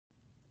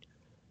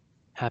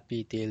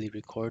Happy daily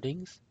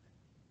recordings.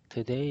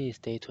 Today is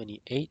day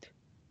 28,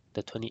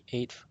 the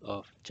 28th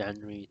of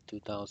January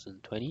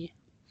 2020.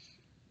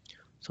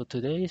 So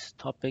today's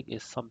topic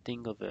is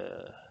something of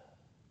a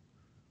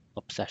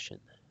obsession,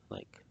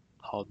 like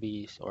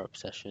hobbies or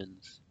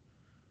obsessions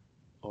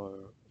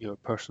or your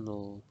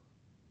personal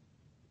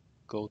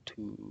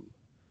go-to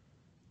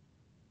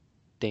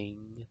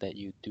thing that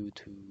you do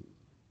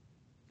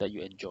that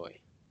you enjoy.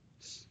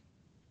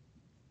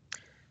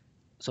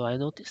 So I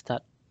noticed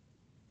that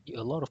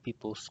a lot of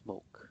people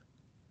smoke.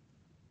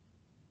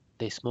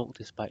 They smoke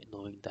despite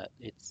knowing the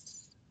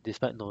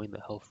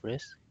health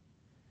risk,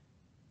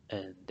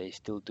 and they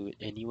still do it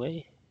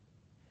anyway.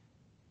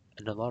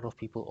 And a lot of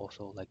people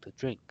also like to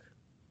drink,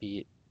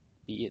 be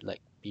it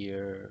like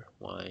beer,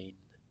 wine,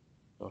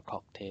 or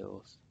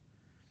cocktails.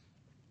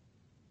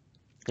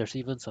 There's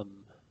even a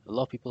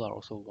lot of people are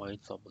also wine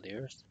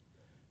sommeliers.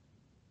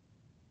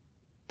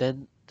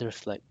 Then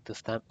there's like the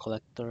stamp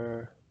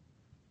collector,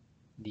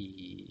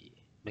 the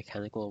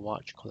mechanical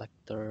watch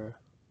collector,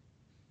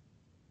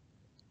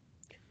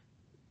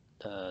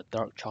 the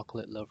dark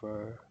chocolate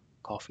lover,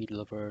 coffee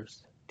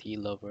lovers, tea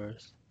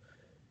lovers.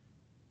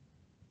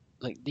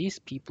 Like these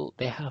people,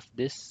 they have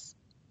this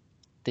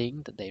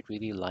thing that they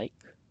really like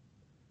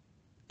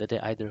that they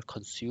either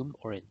consume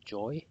or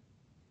enjoy.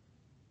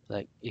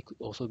 Like it could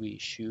also be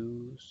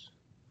shoes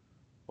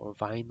or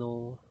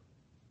vinyl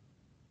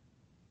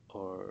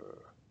or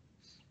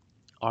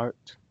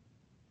art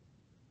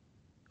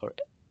or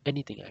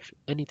anything actually,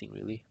 anything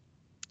really.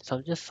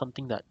 So just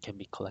something that can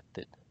be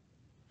collected.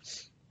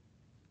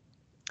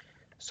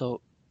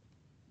 So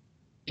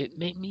it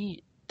made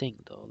me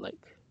think though, like,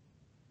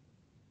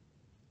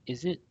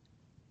 is it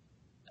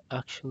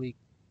actually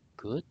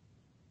good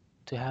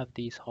to have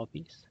these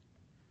hobbies?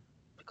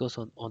 Because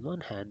on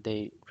one hand,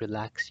 they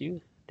relax you,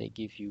 they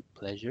give you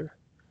pleasure,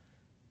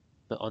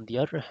 but on the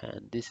other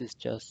hand, it's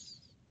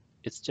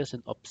just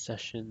an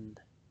obsession.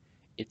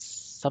 It's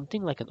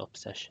something like an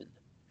obsession.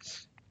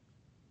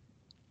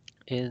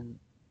 In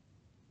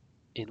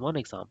in one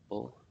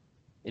example,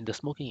 in the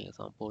smoking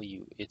example,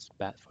 it's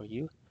bad for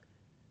you.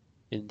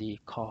 In the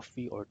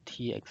coffee or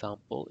tea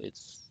example,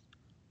 it's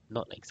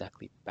not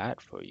exactly bad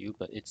for you,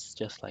 but it's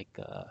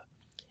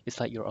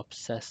like you're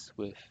obsessed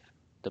with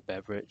the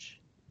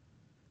beverage.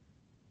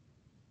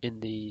 In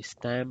the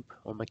stamp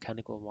or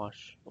mechanical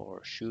watch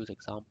or shoes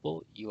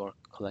example, you are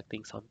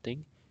collecting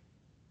something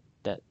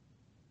that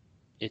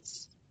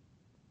it's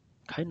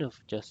kind of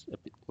just a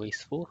bit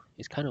wasteful.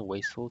 It's kind of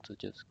wasteful to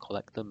just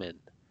collect them and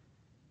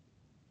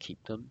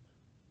keep them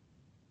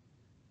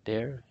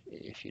there,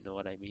 if you know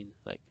what I mean.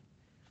 Like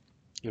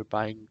you're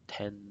buying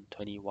 10,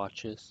 20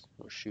 watches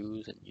or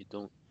shoes and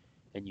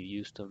you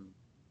use them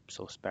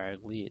so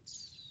sparingly,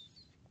 it's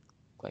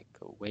like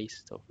a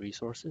waste of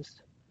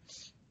resources.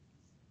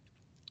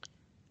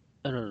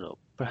 I don't know.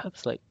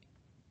 Perhaps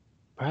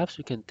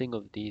we can think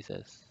of these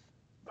as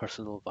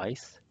personal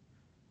vice.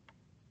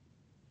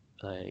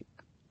 Like,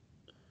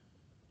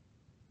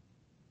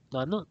 no,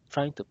 I'm not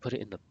trying to put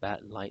it in a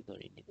bad light or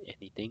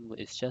anything, but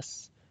it's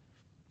just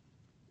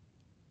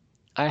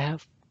I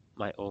have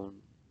my own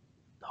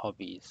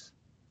hobbies.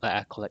 Like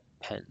I collect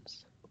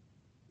pens,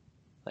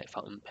 like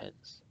fountain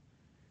pens.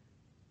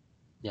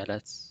 Yeah,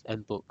 that's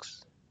and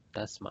books.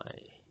 That's my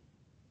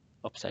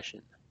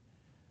obsession.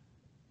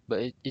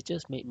 But it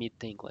just made me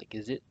think like,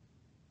 is it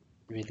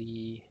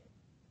really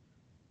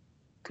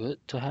good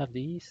to have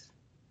these?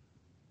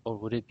 Or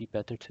would it be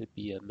better to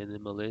be a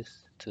minimalist,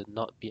 to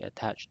not be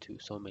attached to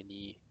so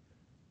many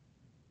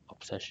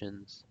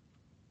obsessions,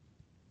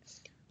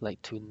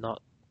 like to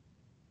not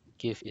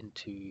give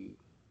into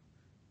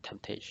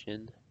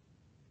temptation,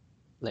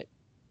 like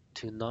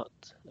to not,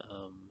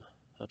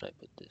 how do I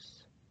put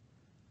this?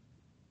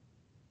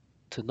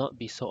 To not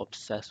be so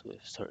obsessed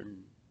with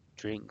certain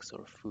drinks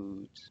or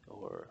foods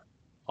or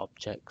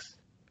objects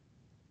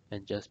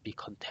and just be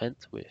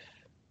content with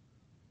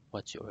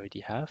what you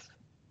already have.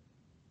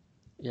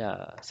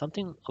 Yeah,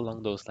 something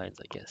along those lines,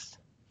 I guess.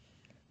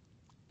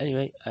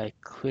 Anyway, I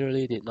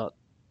clearly did not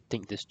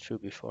think this through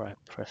before I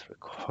press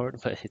record,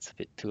 but it's a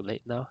bit too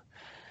late now.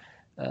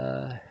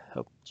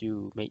 Hope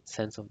you made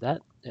sense of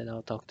that, and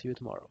I'll talk to you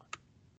tomorrow.